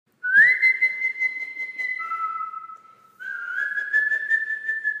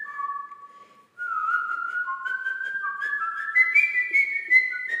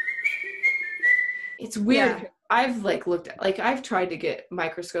it's weird. Yeah. I've like looked at, like I've tried to get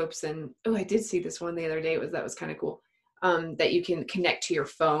microscopes, and I did see this one the other day. That was kind of cool. That you can connect to your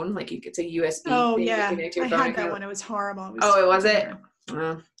phone, like it's a USB Oh thing you yeah, connect to I your phone. had that one. It was horrible. It was it. Yeah.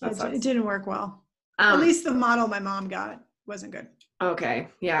 Oh, that sucks. It didn't work well. At least the model my mom got wasn't good. Okay,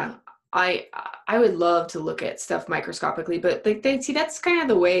 yeah. I would love to look at stuff microscopically, but they see that's kind of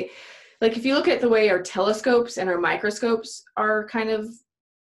the way. Like if you look at the way our telescopes and our microscopes are kind of,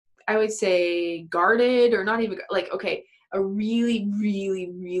 I would say, guarded, or not even like, okay, a really,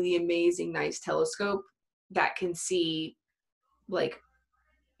 really, really amazing, nice telescope that can see like,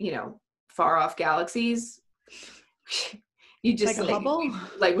 far off galaxies. You just like a Hubble,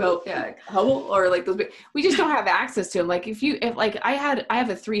 Hubble, or like those. We just don't have access to them. Like if like I have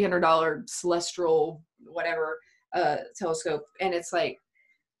a $300 celestial whatever telescope, and it's like,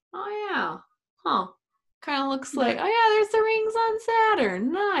 oh yeah, huh? Kind of looks like, oh yeah, there's the rings on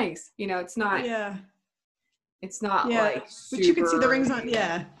Saturn. Nice. It's not. Yeah. It's not like super, but you can see the rings on,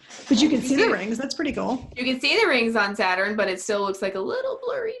 but you can see the rings. That's pretty cool. You can see the rings on Saturn, but it still looks like a little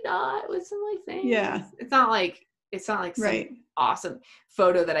blurry dot with some like things. Yeah. It's not like some awesome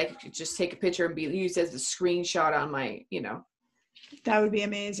photo that I could just take a picture and be used as a screenshot on my, that would be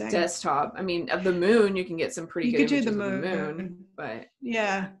amazing. Desktop. I mean, of the moon, you can get some pretty good images of the moon, but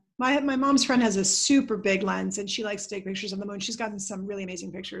yeah. My mom's friend has a super big lens, and she likes to take pictures of the moon. She's gotten some really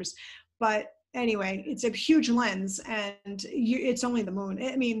amazing pictures, but anyway, it's a huge lens, and it's only the moon.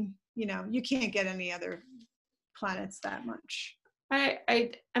 I mean, you can't get any other planets that much. I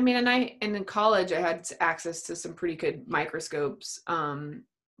mean, and in college, I had access to some pretty good microscopes,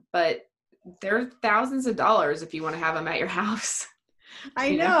 but they're thousands of dollars if you want to have them at your house.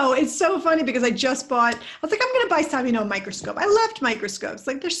 I know. It's so funny because I was like, I'm going to buy Sabino a microscope. I loved microscopes.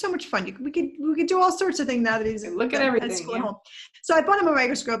 Like, they're so much fun. We could do all sorts of things now that he's look at everything. At school at home. So I bought him a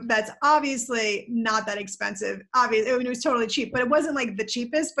microscope that's obviously not that expensive. Obviously, it was totally cheap, but it wasn't like the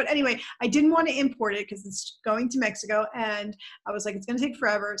cheapest. But anyway, I didn't want to import it because it's going to Mexico, and I was like, it's going to take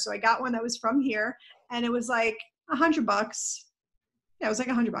forever. So I got one that was from here, and it was like $100. Yeah, it was like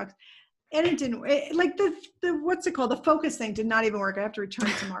 $100. And it didn't, like the what's it called? The focus thing did not even work. I have to return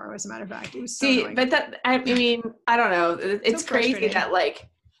it tomorrow, as a matter of fact. It was so annoying. But that, I mean, I don't know. It's so crazy that, like,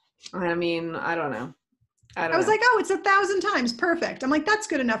 I mean, I don't know. I was like, oh, it's 1,000 times perfect. I'm like, that's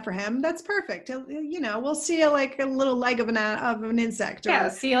good enough for him. That's perfect. We'll see like a little leg of an insect. Yeah,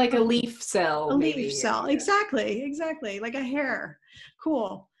 see like a leaf cell. Leaf cell. Exactly. Like a hair.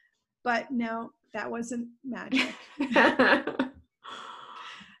 Cool. But no, that wasn't magic.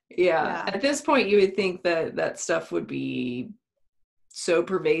 Yeah. At this point, you would think that stuff would be so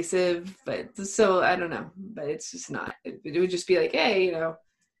pervasive, but so I don't know. But it's just not. It would just be like, hey,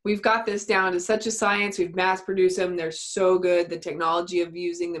 we've got this down to such a science. We've mass produced them. They're so good. The technology of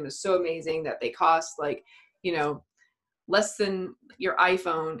using them is so amazing that they cost like, less than your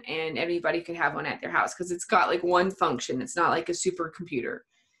iPhone, and everybody could have one at their house because it's got like one function. It's not like a supercomputer.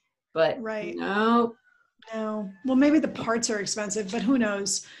 But no. Well, maybe the parts are expensive, but who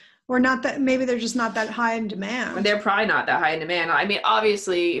knows? Or not that, maybe they're just not that high in demand. They're probably not that high in demand. I mean,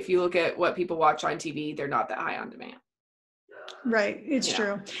 obviously, if you look at what people watch on TV, they're not that high on demand. Right. It's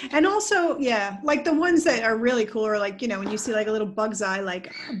true. And also, like the ones that are really cool are like, when you see like a little bug's eye, like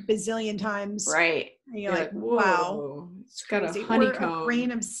a bazillion times. Right. And you're like, wow. It's got a honeycomb. Or a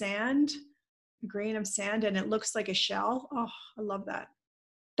grain of sand, and it looks like a shell. Oh, I love that.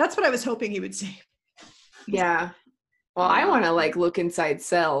 That's what I was hoping he would see. Yeah. Well, I want to like look inside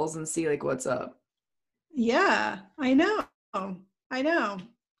cells and see like what's up. Yeah, I know. Yeah,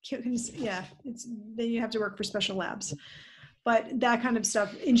 then you have to work for special labs, but that kind of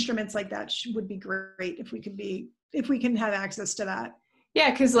stuff, instruments like that would be great if we can have access to that.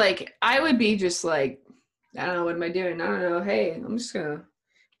 Yeah, because like I would be just like, I don't know, what am I doing? I don't know. Hey, I'm just gonna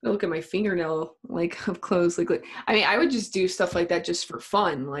look at my fingernail like up close. Like I mean, I would just do stuff like that just for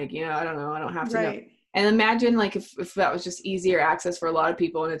fun. Like, I don't know. I don't have to know. And imagine like if that was just easier access for a lot of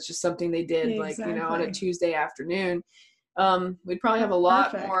people, and it's just something they did like, on a Tuesday afternoon, we'd probably have a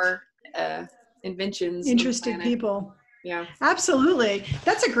lot more inventions. Interested people. Yeah, absolutely.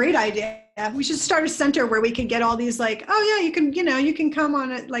 That's a great idea. We should start a center wwhere we can get all these like, oh yeah, you can come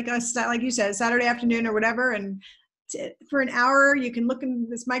on it like like you said, Saturday afternoon or whatever. And for an hour, you can look in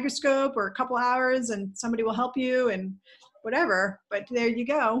this microscope, or a couple hours, and somebody will help you and whatever. But there you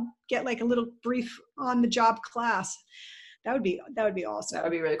go. Get like a little brief on the job class. That would be awesome. That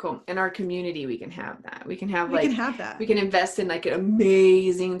would be really cool. In our community, we can have that. We can have that. We can invest in like an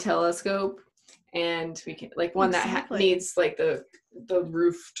amazing telescope, and we can like one that needs like the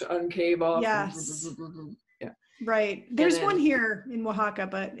roof to uncave off. Yes. Yeah. Right. There's then, one here in Oaxaca,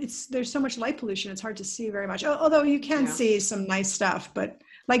 but there's so much light pollution. It's hard to see very much. Although you can see some nice stuff, but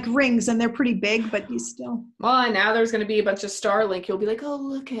like rings, and they're pretty big, but you still. Well, and now there's going to be a bunch of Starlink. You'll be like, oh,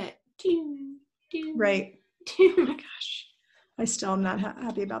 look at. Right. Oh my gosh. I still am not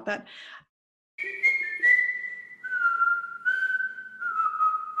happy about that.